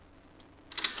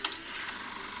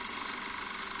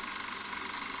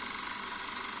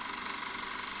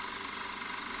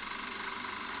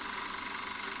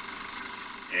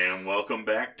And welcome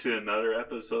back to another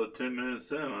episode of 10 Minute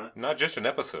Cinema. Not just an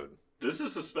episode. This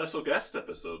is a special guest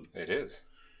episode. It is.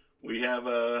 We have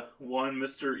one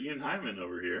Mr. Ian Hyman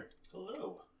over here.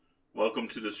 Hello. Welcome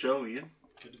to the show, Ian.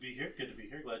 Good to be here.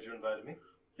 Glad you invited me.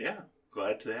 Yeah,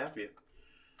 glad to have you.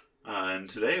 And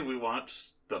today we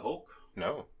watched The Hulk.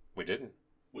 No, we didn't.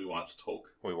 We watched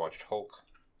Hulk. We watched Hulk.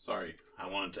 Sorry, I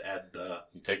wanted to add the...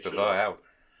 You take the "the" out.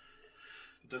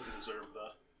 It doesn't deserve the...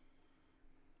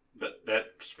 But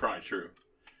that's probably true.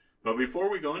 But before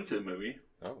we go into the movie...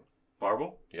 Oh.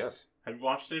 Barble? Yes. Have you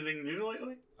watched anything new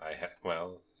lately?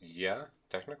 Well, yeah,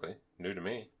 technically. New to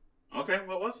me. Okay,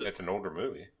 what was it? It's an older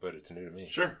movie, but it's new to me.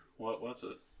 Sure. What was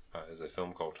it? It's a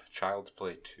film called Child's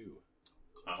Play 2.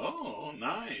 Oh,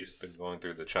 nice. Been going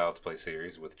through the Child's Play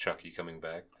series with Chucky coming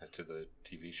back to the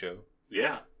TV show.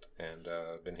 Yeah. And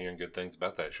been hearing good things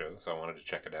about that show, so I wanted to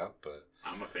check it out, but...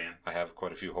 I'm a fan. I have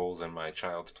quite a few holes in my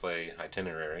Child's Play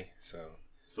itinerary, so...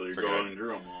 So you're going through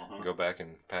them all, huh? Go back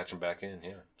and patch them back in,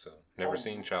 yeah. So, never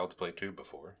seen Child's Play 2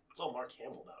 before. It's all Mark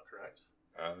Hamill now, correct?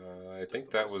 I think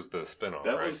that was the spin-off,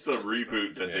 That right? was the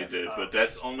reboot that they did, but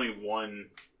that's only one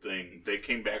thing. They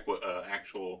came back with an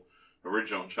actual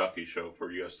original Chucky show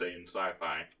for USA and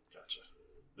Sci-Fi. Gotcha.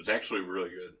 It's actually really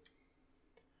good.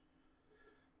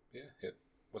 Yeah, it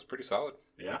was pretty solid.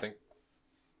 Yeah. I think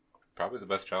probably the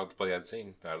best Child's Play I've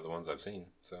seen out of the ones I've seen.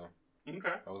 So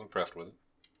Okay. I was impressed with it.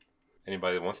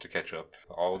 Anybody that wants to catch up,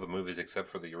 all the movies except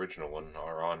for the original one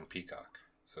are on Peacock.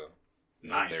 So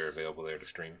Nice. they're available there to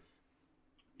stream.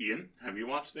 Ian, have you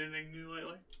watched anything new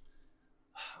lately?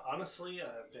 Honestly,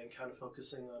 I've been kind of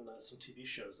focusing on some TV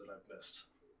shows that I've missed.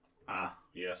 Ah,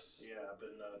 yes. Yeah, I've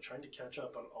been trying to catch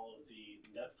up on all of the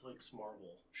Netflix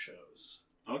Marvel shows.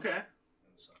 Okay.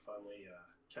 And so finally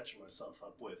catching myself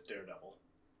up with Daredevil.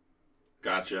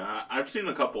 Gotcha. I've seen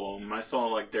a couple of them. I saw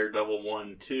like Daredevil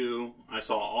 1, 2. I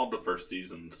saw all the first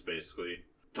seasons, basically.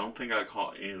 Don't think I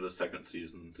caught any of the second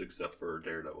seasons except for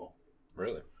Daredevil.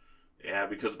 Really? Yeah,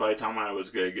 because by the time I was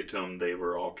going to get to them, they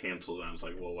were all canceled. And I was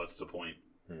like, well, what's the point?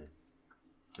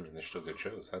 I mean, they're still good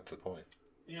shows. That's the point.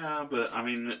 Yeah, but I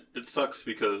mean, it sucks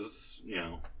because, you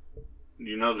know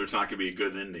there's not going to be a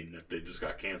good ending if they just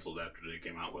got canceled after they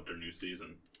came out with their new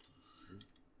season.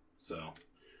 So,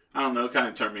 I don't know, it kind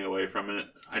of turned me away from it.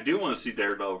 I do want to see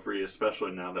Daredevil free,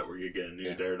 especially now that we're going to get a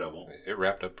new Daredevil. It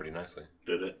wrapped up pretty nicely.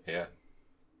 Did it? Yeah.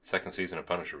 Second season of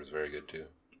Punisher was very good, too.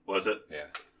 Was it? Yeah.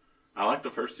 I liked the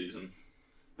first season,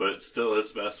 but still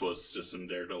its best was just in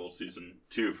Daredevil season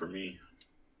 2 for me.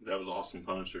 That was awesome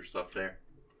Punisher stuff there.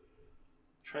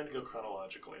 Trying to go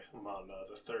chronologically. I'm on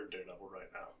the third Daredevil right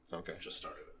now. Okay. Just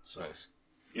started it. So. Nice.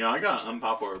 I got an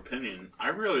unpopular opinion. I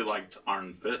really liked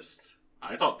Iron Fist.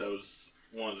 I thought that was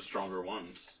one of the stronger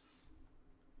ones.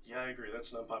 Yeah, I agree.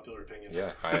 That's an unpopular opinion.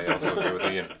 Yeah, I also agree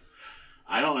with Ian.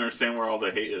 I don't understand where all the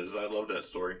hate is. I love that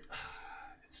story.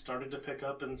 It started to pick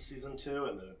up in season 2,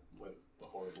 and then it went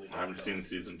horribly downhill. I haven't seen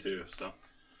season 2, so.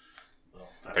 Well,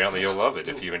 Apparently you'll love it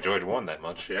if you enjoyed one that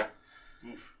much. Yeah.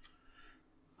 Oof.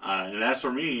 And as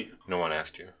for me... No one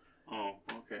asked you. Oh,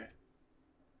 okay.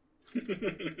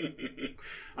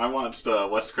 I watched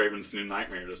Wes Craven's New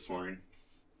Nightmare this morning.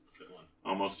 Good one.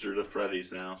 Almost through the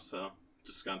Freddy's now, so...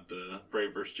 Just got the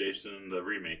Freddy vs. Jason, the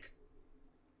remake.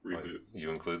 Reboot. You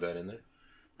include that in there?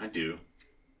 I do.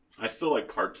 I still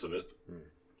like parts of it.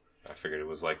 I figured it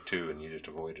was like 2 and you just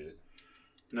avoided it.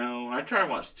 No, I try to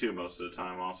watch 2 most of the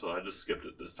time also. I just skipped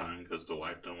it this time because the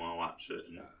wife didn't want to watch it.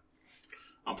 And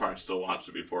I'll probably still watch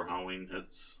it before Halloween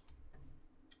hits.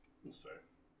 That's fair.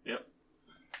 Yep.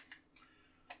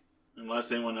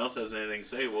 Unless anyone else has anything to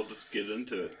say, we'll just get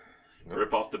into it. Nope.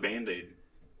 Rip off the Band-Aid.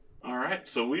 Alright,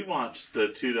 so we watched the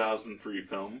 2003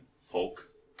 film, Hulk.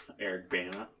 Eric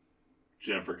Bana,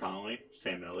 Jennifer Connelly,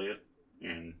 Sam Elliott.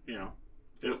 And,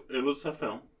 it was a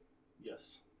film.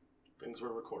 Yes. Things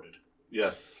were recorded.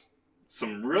 Yes.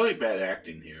 Some really bad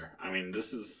acting here. I mean,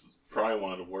 this is probably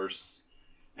one of the worst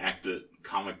acted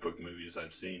comic book movies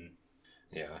I've seen.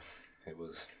 Yeah, it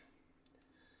was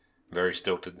very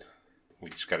stilted. We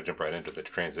just got to jump right into the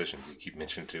transitions you keep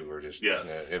mentioning too. Were just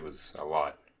it was a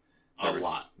lot. There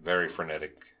was very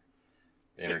frenetic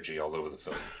energy all over the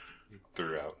film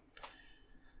throughout.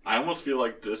 I almost feel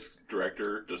like this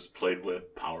director just played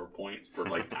with PowerPoint for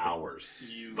like hours.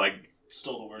 You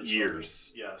stole the words.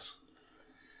 Years. Yes.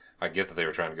 I get that they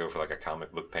were trying to go for like a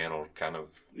comic book panel kind of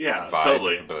vibe,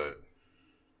 totally. But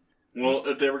well,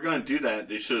 if they were going to do that,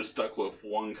 they should have stuck with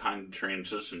one kind of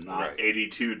transition, not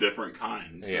 82 different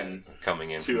kinds. Yeah,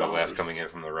 coming in from the left, coming in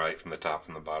from the right, from the top,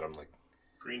 from the bottom, like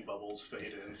green bubbles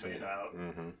fade in, fade out,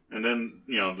 and then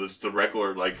just the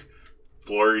regular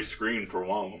blurry screen for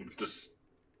one of them, just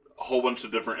a whole bunch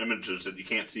of different images that you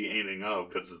can't see anything of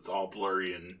because it's all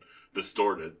blurry and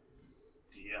distorted.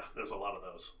 Yeah, there's a lot of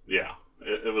those. Yeah,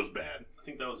 it was bad. I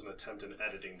think that was an attempt in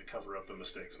editing to cover up the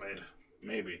mistakes made.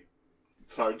 Maybe.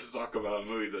 It's hard to talk about a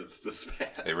movie that's this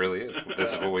bad. It really is.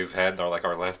 This is what we've had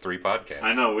our last 3 podcasts.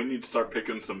 I know. We need to start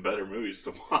picking some better movies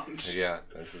to watch. Yeah,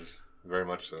 this is very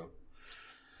much so.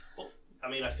 Well, I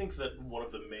mean, I think that one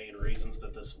of the main reasons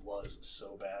that this was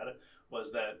so bad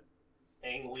was that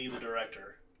Ang Lee, the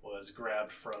director, was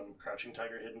grabbed from Crouching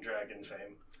Tiger, Hidden Dragon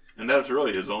fame. And that was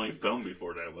really his only film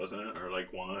before that, wasn't it? Or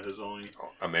like one of his only...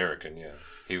 American, yeah.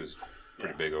 He was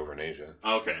pretty big over in Asia.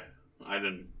 Okay. I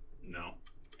didn't know.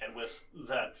 And with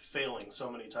that failing so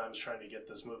many times trying to get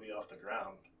this movie off the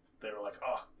ground, they were like,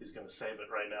 oh, he's going to save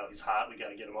it right now. He's hot. We got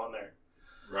to get him on there.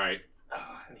 Right.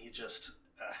 And he just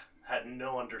had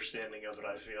no understanding of it,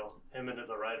 I feel. Him and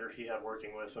the writer he had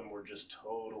working with him were just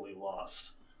totally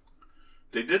lost.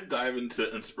 They did dive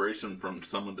into inspiration from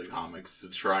some of the comics to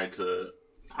try to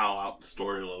hollow out the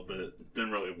story a little bit. It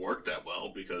didn't really work that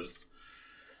well because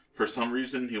for some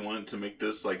reason he wanted to make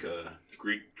this like a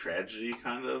Greek tragedy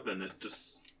kind of, and it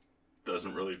just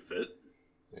doesn't really fit.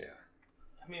 Yeah.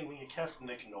 I mean, when you cast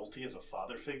Nick Nolte as a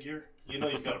father figure, you know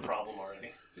you've got a problem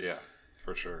already. Yeah,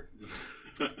 for sure.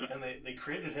 And they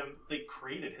created him. They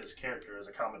created his character as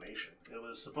a combination. It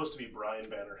was supposed to be Brian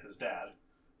Banner, his dad.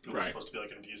 It was supposed to be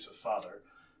like an abusive father.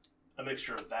 A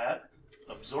mixture of that,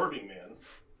 Absorbing Man,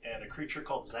 and a creature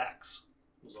called Zax.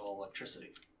 It was all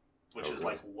electricity, which is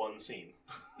like one scene.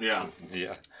 Yeah.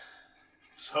 Yeah.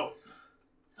 So,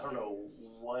 I don't know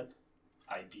what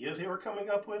idea they were coming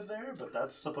up with there, but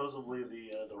that's supposedly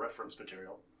the reference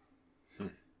material.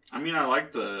 I mean, I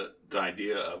like the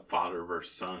idea of father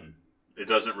versus son. It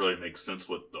doesn't really make sense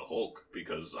with the Hulk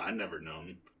because I never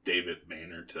known David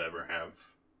Banner to ever have,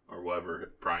 or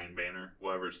whatever, Brian Banner,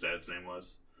 whatever his dad's name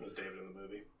was. It was David in the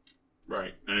movie.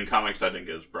 Right. And in comics, I think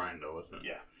it was Brian, though, wasn't it?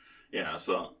 Yeah. Yeah,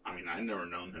 so, I mean, I never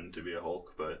known him to be a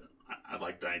Hulk, but I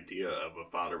like the idea of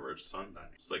a father versus son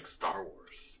dynamic. It's like Star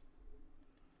Wars,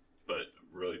 but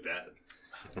really bad.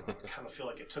 I kind of feel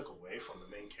like it took away from the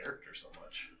main character so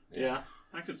much. Yeah,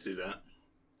 I could see that.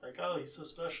 Like, oh, he's so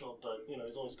special, but, you know,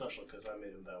 he's only special because I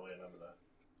made him that way, and I'm going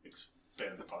to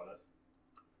expand upon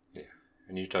it. Yeah.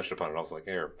 And you touched upon it also, like,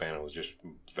 Eric Bana was just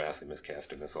vastly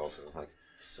miscast in this also. Like,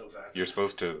 so bad. You're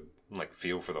supposed to, like,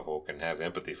 feel for the Hulk and have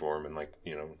empathy for him and, like,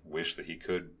 you know, wish that he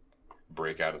could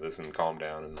break out of this and calm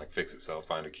down and, like, fix itself,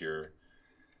 find a cure.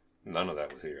 None of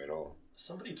that was here at all.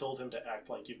 Somebody told him to act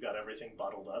like you've got everything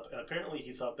bottled up, and apparently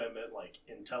he thought that meant, like,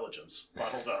 intelligence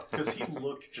bottled up, because he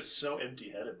looked just so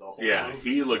empty-headed the whole movie.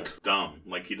 He looked dumb,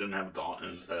 like he didn't have a thought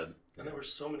in his head. And there were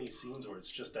so many scenes where it's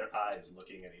just their eyes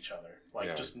looking at each other.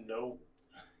 Like, just no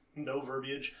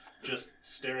verbiage, just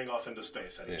staring off into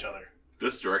space at each other.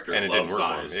 This director and it loves didn't work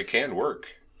eyes. for him. It can work.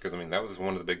 Because, I mean, that was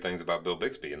one of the big things about Bill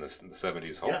Bixby in the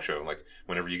 70s Hulk show. Like,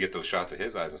 whenever you get those shots of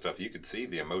his eyes and stuff, you could see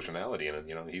the emotionality in it.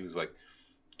 You know, he was, like,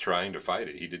 trying to fight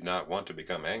it. He did not want to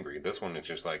become angry. This one, it's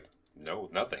just like, no,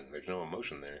 nothing. There's no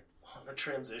emotion there. The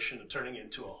transition to turning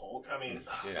into a Hulk, I mean,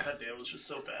 goddamn, it was just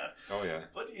so bad. Oh, yeah.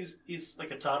 But he's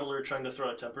like a toddler trying to throw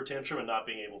a temper tantrum and not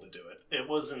being able to do it. It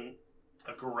wasn't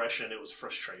aggression, it was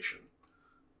frustration.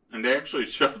 And they actually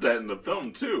showed that in the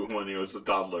film, too, when he was a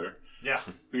toddler. Yeah.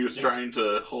 He was trying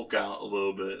to Hulk out a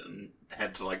little bit and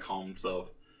had to, like, calm himself.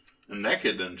 And that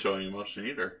kid didn't show any emotion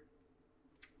either.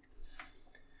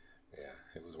 Yeah,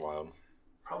 it was wild.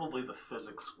 Probably the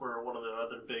physics were one of the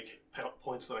other big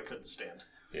points that I couldn't stand.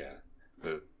 Yeah.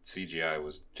 The CGI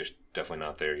was just definitely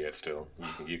not there yet still.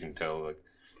 You can tell, like,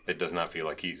 it does not feel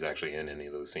like he's actually in any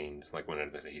of those scenes. Like,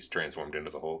 when he's transformed into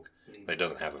the Hulk, it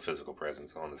doesn't have a physical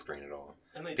presence on the screen at all.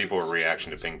 People were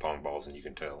reaction to ping pong balls, and you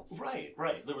can tell. Right.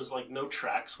 There was, like, no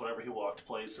tracks whenever he walked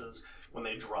places. When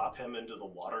they drop him into the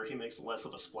water, he makes less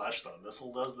of a splash than a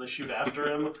missile does. They shoot after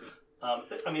him.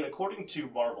 I mean, according to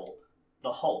Marvel,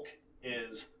 the Hulk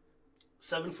is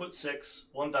 7'6",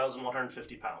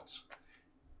 1,150 pounds.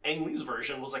 Ang Lee's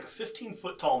version was like a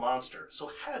 15-foot tall monster,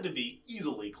 so had to be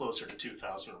easily closer to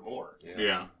 2,000 or more.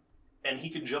 Yeah. And he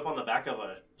can jump on the back of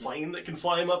a plane that can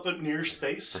fly him up in near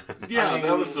space. Yeah, I mean,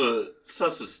 that was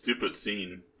such a stupid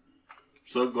scene.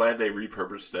 So glad they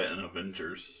repurposed that in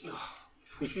Avengers.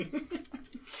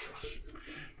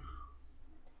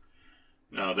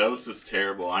 No, that was just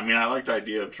terrible. I mean, I like the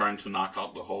idea of trying to knock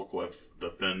out the Hulk with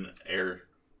the thin air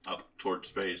up towards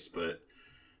space, but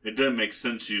it didn't make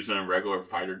sense using a regular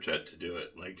fighter jet to do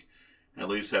it. Like, at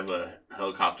least have a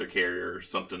helicopter carrier or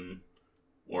something,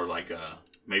 or like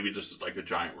maybe just like a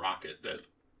giant rocket that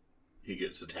he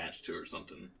gets attached to or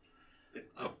something.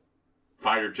 A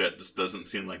fighter jet just doesn't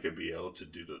seem like it'd be able to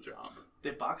do the job.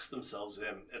 They boxed themselves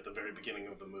in at the very beginning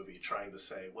of the movie trying to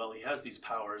say, well, he has these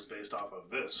powers based off of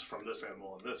this from this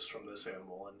animal and this from this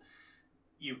animal. And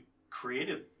you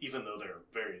created, even though they're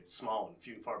very small and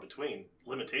few and far between,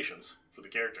 limitations for the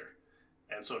character.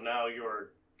 And so now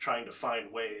you're trying to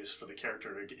find ways for the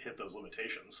character to hit those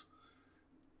limitations.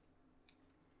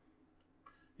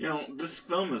 You know, this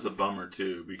film is a bummer,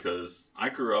 too, because I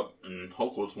grew up, and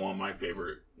Hulk was one of my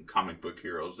favorite comic book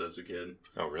heroes as a kid.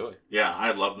 Oh, really? Yeah,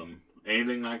 I loved him.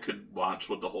 Anything I could watch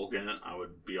with the Hulk in it, I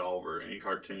would be all over. Any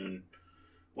cartoon,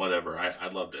 whatever. I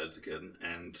loved it as a kid.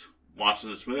 And watching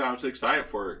this movie, I was excited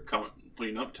for it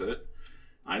leading up to it.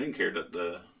 I didn't care that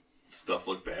the stuff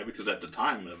looked bad, because at the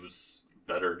time, it was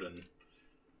better than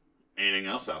anything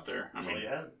else out there. I mean,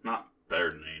 not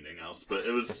better than anything else, but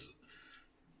it was...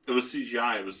 It was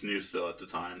CGI. It was new still at the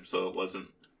time, so it wasn't...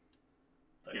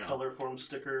 That color form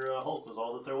sticker Hulk was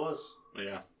all that there was.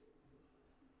 Yeah.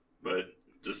 But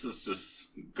this is just...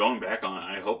 Going back on it,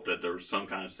 I hope that there was some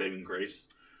kind of saving grace.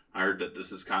 I heard that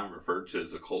this is kind of referred to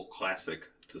as a cult classic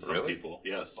to some people.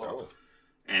 Yes. Oh.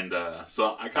 And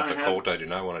so I kind of That's a cult I do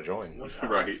not want to join.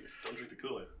 Right. Don't drink the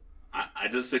Kool-Aid. I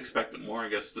just expected more. I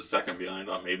guess the second viewing, I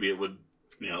thought maybe it would,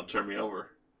 turn me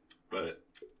over. But...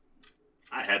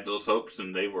 I had those hopes,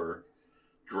 and they were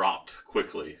dropped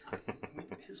quickly.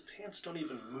 His pants don't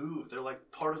even move. They're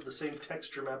like part of the same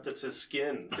texture map that's his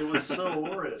skin. It was so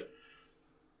horrid.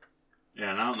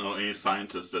 Yeah, and I don't know any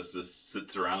scientist that just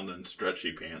sits around in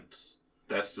stretchy pants.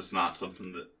 That's just not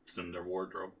something that's in their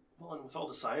wardrobe. Well, and with all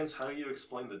the science, how do you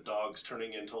explain the dogs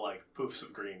turning into, like, poofs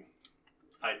of green?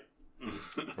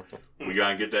 We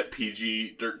gotta get that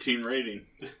PG-13 rating.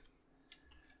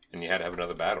 And you had to have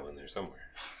another battle in there somewhere.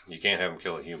 You can't have him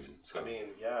kill a human. So. I mean,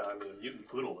 a mutant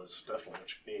poodle is definitely what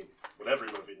you need. What every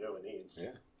movie really needs.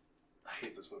 Yeah. I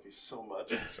hate this movie so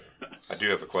much. I do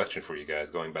have a question for you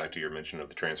guys, going back to your mention of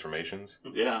the transformations.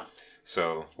 Yeah.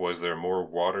 So, was there more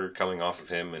water coming off of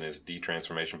him in his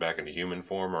de-transformation back into human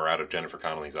form, or out of Jennifer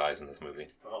Connelly's eyes in this movie?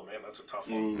 Oh man, that's a tough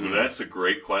one. Ooh, that's a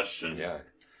great question. Yeah.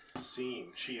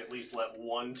 Scene, she at least let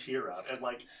one tear out. And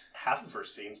like half of her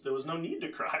scenes, there was no need to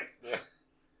cry. Yeah.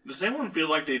 Does anyone feel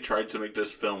like they tried to make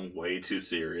this film way too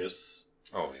serious?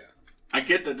 Oh, yeah. I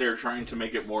get that they're trying to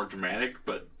make it more dramatic,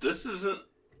 but this isn't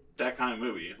that kind of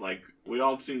movie. Like, we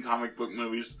all seen comic book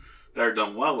movies that are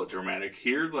done well with dramatic.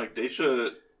 Here, like, they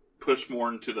should push more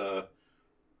into the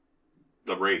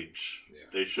rage. Yeah.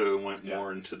 They should have went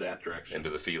more into that direction. Into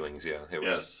the feelings, yeah. It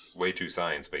was way too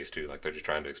science-based, too. Like, they're just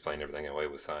trying to explain everything away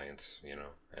with science,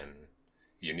 And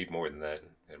you need more than that.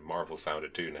 And Marvel's found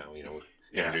it, too, now,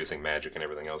 introducing magic and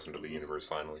everything else into the universe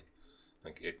finally.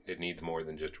 Like, it needs more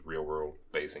than just real-world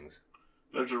basings.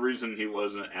 There's a reason he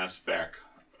wasn't asked back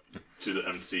to the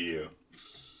MCU.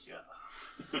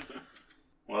 Yeah.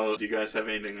 Well, do you guys have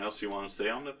anything else you want to say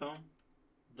on the film?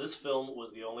 This film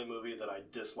was the only movie that I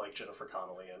disliked Jennifer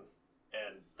Connelly in.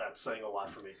 And that's saying a lot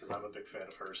for me, because I'm a big fan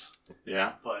of hers.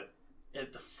 Yeah? But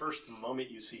at the first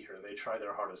moment you see her, they try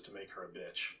their hardest to make her a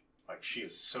bitch. Like, she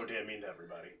is so damn mean to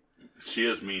everybody. She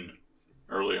is mean.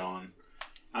 Early on.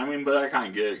 I mean, but I kind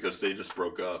of get it because they just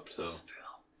broke up, so.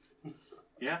 Still.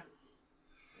 Yeah.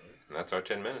 And that's our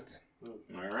 10 minutes.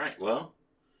 All right. Well,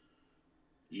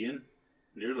 Ian,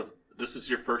 this is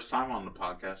your first time on the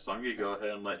podcast, so I'm going to go ahead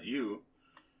and let you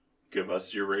give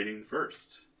us your rating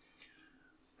first.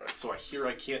 All right, so I hear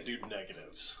I can't do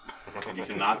negatives. You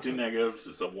cannot do negatives.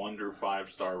 It's a 1 to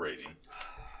 5-star rating.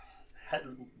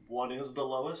 1 is the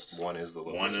lowest? 1 is the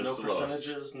lowest. One is no the percentages,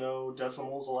 lowest. No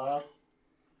decimals allowed?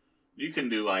 You can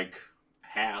do like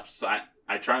halves.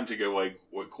 I tried to go like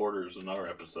what quarters another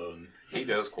episode. He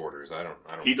does quarters. I don't.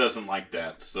 He doesn't like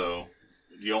that, so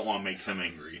you don't want to make him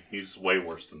angry. He's way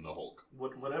worse than the Hulk.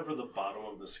 Whatever the bottom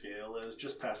of the scale is,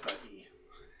 just past that E.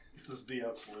 This is the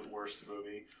absolute worst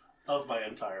movie of my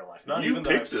entire life. Not you even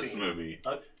that I've picked this seen. movie.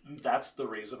 That's the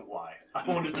reason why. I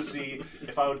wanted to see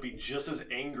if I would be just as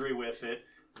angry with it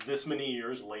this many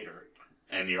years later.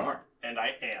 And you are. And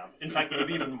I am. In fact,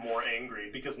 maybe even more angry,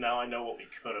 because now I know what we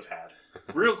could have had.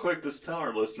 Real quick, just tell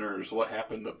our listeners what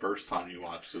happened the first time you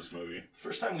watched this movie. The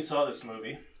first time we saw this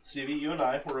movie, Stevie, you and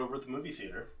I were over at the movie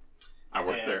theater. I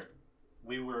worked there.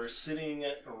 We were sitting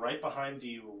right behind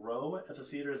the row at the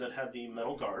theater that had the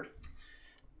metal guard.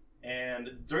 And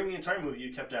during the entire movie,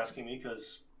 you kept asking me,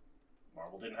 because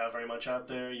Marvel didn't have very much out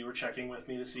there. You were checking with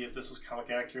me to see if this was comic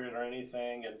accurate or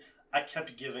anything. And I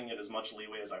kept giving it as much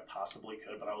leeway as I possibly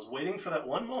could. But I was waiting for that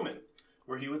one moment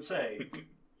where he would say,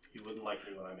 "You wouldn't like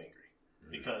me when I'm angry."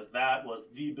 Because that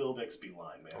was the Bill Bixby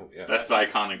line, man. Oh, yeah. That's the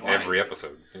iconic line. Every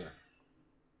episode. Yeah.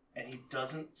 and he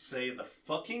doesn't say the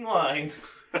fucking line.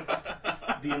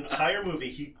 The entire movie,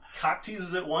 he cock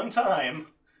teases it one time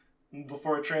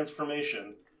before a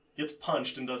transformation, gets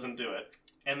punched and doesn't do it,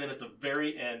 and then at the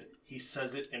very end, he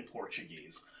says it in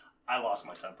Portuguese. I lost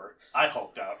my temper. I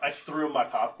hulked out. I threw my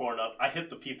popcorn up. I hit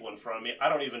the people in front of me. I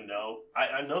don't even know.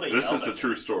 I know they yelled at me. This is a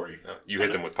true story. You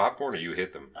hit them with popcorn, or you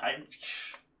hit them? I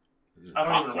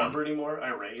don't even remember anymore.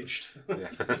 I raged. Yeah.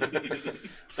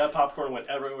 That popcorn went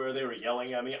everywhere. They were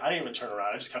yelling at me. I didn't even turn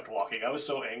around. I just kept walking. I was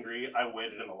so angry. I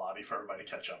waited in the lobby for everybody to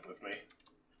catch up with me.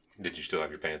 Did you still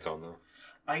have your pants on, though?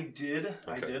 I did. Okay.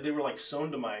 I did. They were like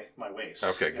sewn to my waist.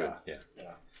 Okay, good. Yeah.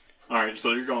 All right,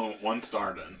 so you're going 1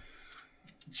 star then.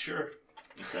 Sure.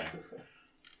 Okay.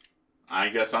 I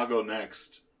guess I'll go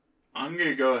next. I'm going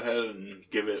to go ahead and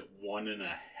give it 1.5.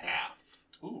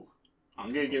 Ooh. I'm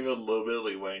going to give it a little bit of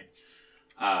leeway.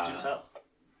 Do tell.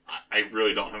 I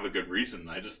really don't have a good reason.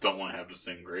 I just don't want to have the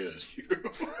same grade as you.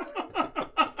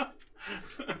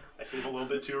 I seem a little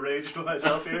bit too raged with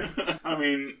myself here. I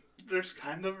mean, there's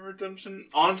kind of a redemption.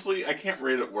 Honestly, I can't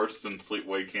rate it worse than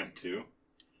Sleepaway Camp 2.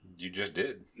 You just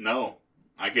did. No.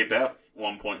 I gave that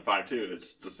 1.52.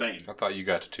 It's the same. I thought you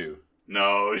got to 2.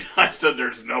 No, I said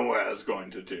there's no way I was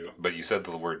going to 2. But you said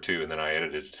the word 2, and then I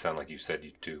edited it to sound like you said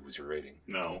 2 was your rating.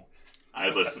 No. I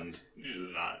listened. You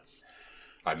did not.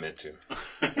 I meant to.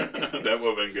 That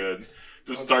would have been good.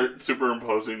 Just start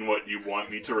superimposing what you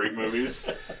want me to rate movies.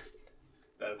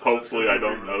 Hopefully I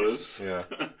don't notice. Yeah.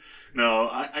 No,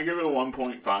 I give it a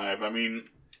 1.5. I mean,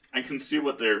 I can see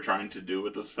what they're trying to do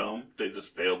with this film. They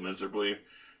just failed miserably.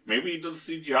 Maybe the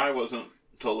CGI wasn't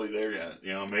totally there yet.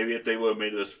 You know, maybe if they would have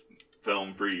made this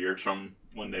film 3 years from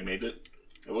when they made it,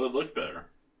 it would have looked better.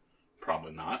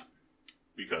 Probably not.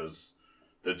 Because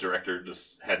the director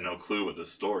just had no clue with the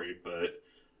story, but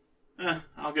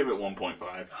I'll give it 1.5.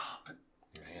 Oh, but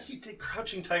he did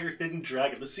Crouching Tiger, Hidden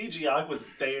Dragon. The CGI was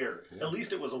there. Yeah. At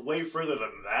least it was way further than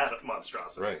that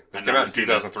monstrosity. Right. This came out in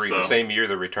 2003, the same year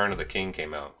The Return of the King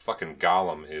came out. Fucking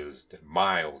Gollum is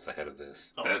miles ahead of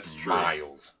this. Oh, that's true.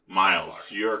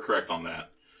 Miles. You are correct on that.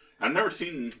 I've never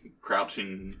seen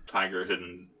Crouching Tiger,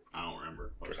 Hidden... I don't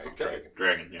remember.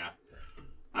 Dragon, yeah.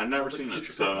 I've never seen it,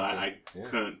 so I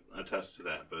couldn't attest to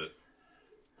that, but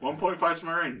 1.5 is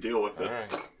my rating. Deal with it. All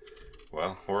right.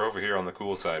 Well, we're over here on the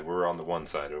cool side. We're on the one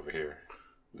side over here.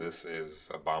 This is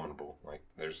abominable. Like,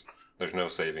 there's no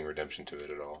saving redemption to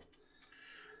it at all.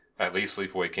 At least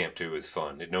Sleepaway Camp 2 is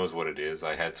fun. It knows what it is.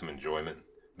 I had some enjoyment.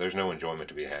 There's no enjoyment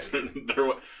to be had here. there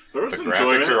was the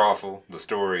graphics are awful. The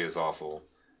story is awful.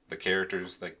 The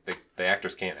characters, the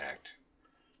actors can't act.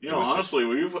 You know, honestly,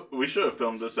 we should have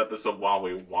filmed this episode while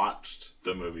we watched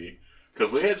the movie.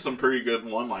 Because we had some pretty good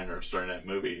one-liners during that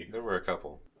movie. There were a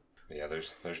couple. Yeah,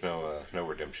 there's no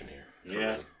redemption here for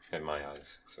me, in my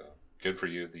eyes. So good for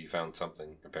you that you found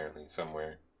something apparently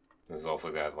somewhere. This is also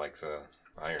that likes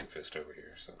Iron Fist over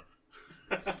here. So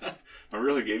I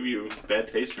really gave you bad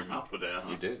taste in your mouth with that.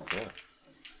 Huh? You did, yeah.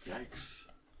 Yikes!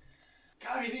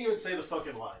 God, he didn't even say the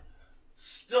fucking line.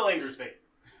 Still angers me.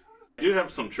 I do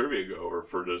have some trivia to go over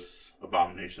for this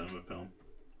abomination of a film.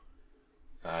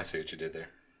 I see what you did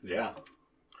there. Yeah.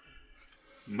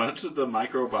 Much of the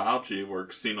microbiology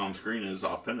work seen on screen is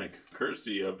authentic,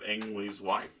 courtesy of Ang Lee's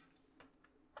wife.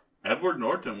 Edward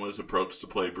Norton was approached to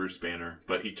play Bruce Banner,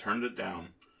 but he turned it down.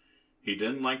 He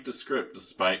didn't like the script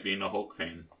despite being a Hulk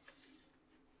fan.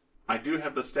 I do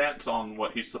have the stats on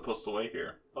what he's supposed to weigh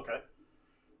here. Okay.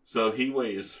 So he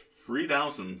weighs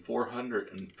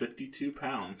 3,452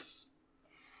 pounds.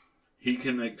 He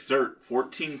can exert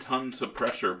 14 tons of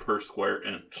pressure per square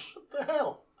inch. What the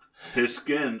hell? His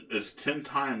skin is 10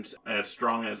 times as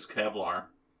strong as Kevlar.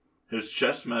 His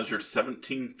chest measures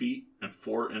 17 feet and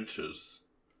 4 inches.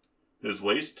 His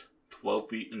waist, 12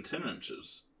 feet and 10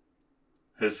 inches.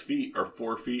 His feet are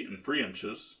 4 feet and 3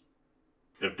 inches.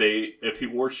 If he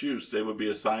wore shoes, they would be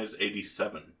a size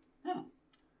 87.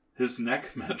 His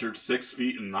neck measured 6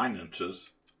 feet and 9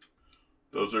 inches.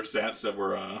 Those are stats that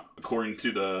were according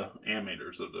to the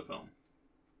animators of the film.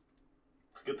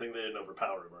 It's a good thing they didn't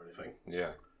overpower him or anything.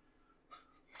 Yeah.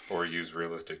 Or use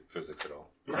realistic physics at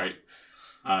all. Right.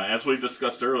 As we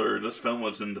discussed earlier, this film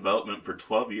was in development for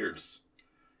 12 years.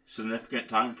 Significant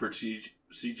time for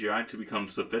CGI to become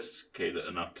sophisticated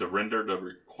enough to render the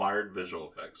required visual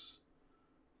effects.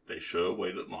 They should have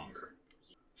waited longer.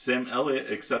 Sam Elliott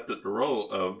accepted the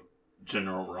role of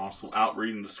General Ross without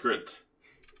reading the script,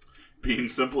 being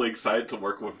simply excited to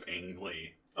work with Ang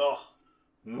Lee. Oh.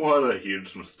 What a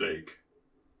huge mistake.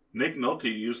 Nick Nolte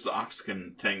used the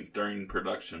oxygen tank during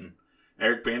production.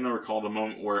 Eric Bana recalled a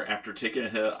moment where, after taking a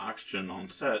hit of oxygen on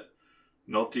set,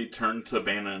 Nolte turned to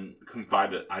Bannon and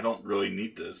confided, "I don't really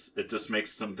need this. It just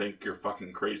makes them think you're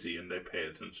fucking crazy and they pay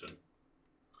attention."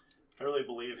 I really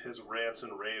believe his rants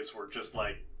and raves were just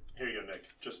like, "Here you go, Nick.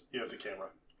 Just, you have the camera.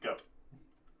 Go."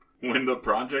 When the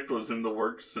project was in the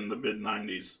works in the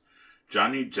mid-90s,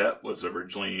 Johnny Depp was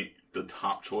originally the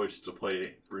top choice to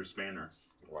play Bruce Banner.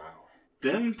 Wow.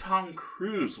 Then Tom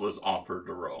Cruise was offered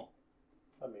the role.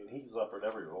 I mean, he's offered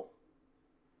every role.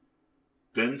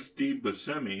 Then Steve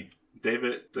Buscemi,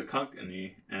 David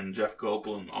Duchovny, and Jeff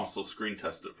Goldblum also screen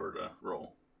tested for the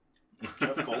role.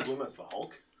 Jeff Goldblum as the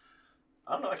Hulk?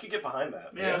 I don't know, I could get behind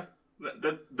that. Yeah.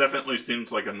 That definitely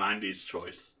seems like a 90s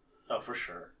choice. Oh, for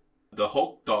sure. The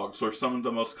Hulk dogs were some of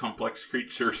the most complex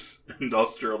creatures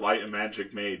Industrial Light and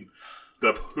Magic made.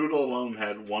 The poodle alone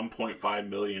had 1.5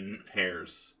 million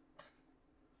hairs.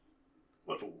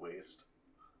 What a waste.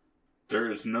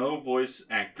 There is no voice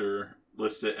actor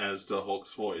listed as the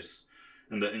Hulk's voice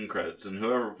in the end credits, and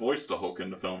whoever voiced the Hulk in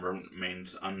the film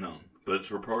remains unknown, but it's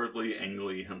reportedly Ang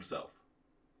Lee himself.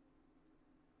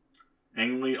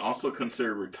 Ang Lee also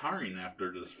considered retiring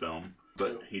after this film,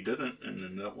 but he didn't and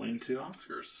ended up winning 2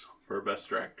 Oscars for Best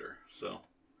Director, so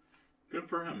good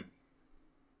for him.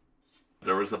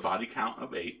 There was a body count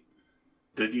of 8.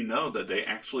 Did you know that they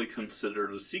actually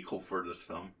considered a sequel for this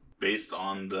film based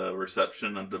on the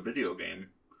reception of the video game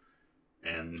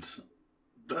and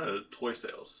the toy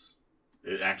sales?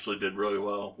 It actually did really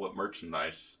well with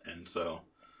merchandise, and so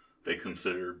they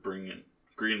considered bringing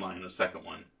greenlighting a second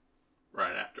one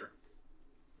right after.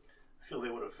 I feel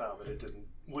they would have found that it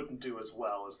wouldn't do as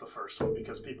well as the first one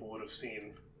because people would have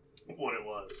seen what it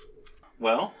was.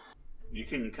 Well, you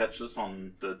can catch this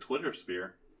on the Twitter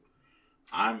sphere.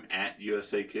 I'm at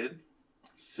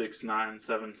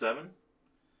USAKid6977.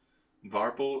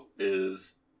 Varple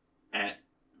is at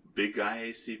Big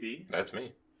Guy ACV. That's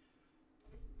me.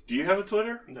 Do you have a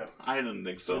Twitter? No. I didn't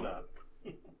think so. Do not.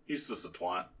 He's just a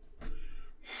twat.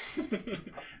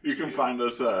 You can find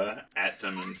us at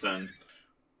Tim and Sen.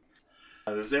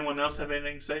 Does anyone else have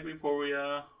anything to say before we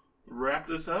wrap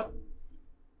this up?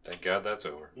 Thank God that's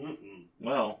over. Mm-mm.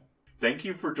 Well, thank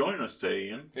you for joining us today,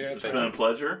 Ian. Yeah, it's been a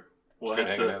pleasure. It's good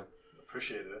hanging out.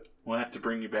 Appreciate it. We'll have to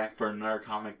bring you back for another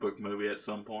comic book movie at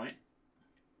some point.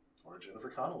 Or a Jennifer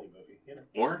Connelly movie, you know.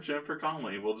 Or Jennifer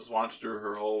Connelly. We'll just watch through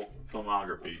her whole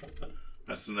filmography.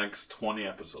 That's the next 20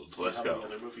 episodes. Let's go. How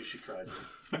many other movies she cries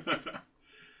in.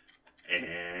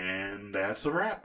 And that's a wrap.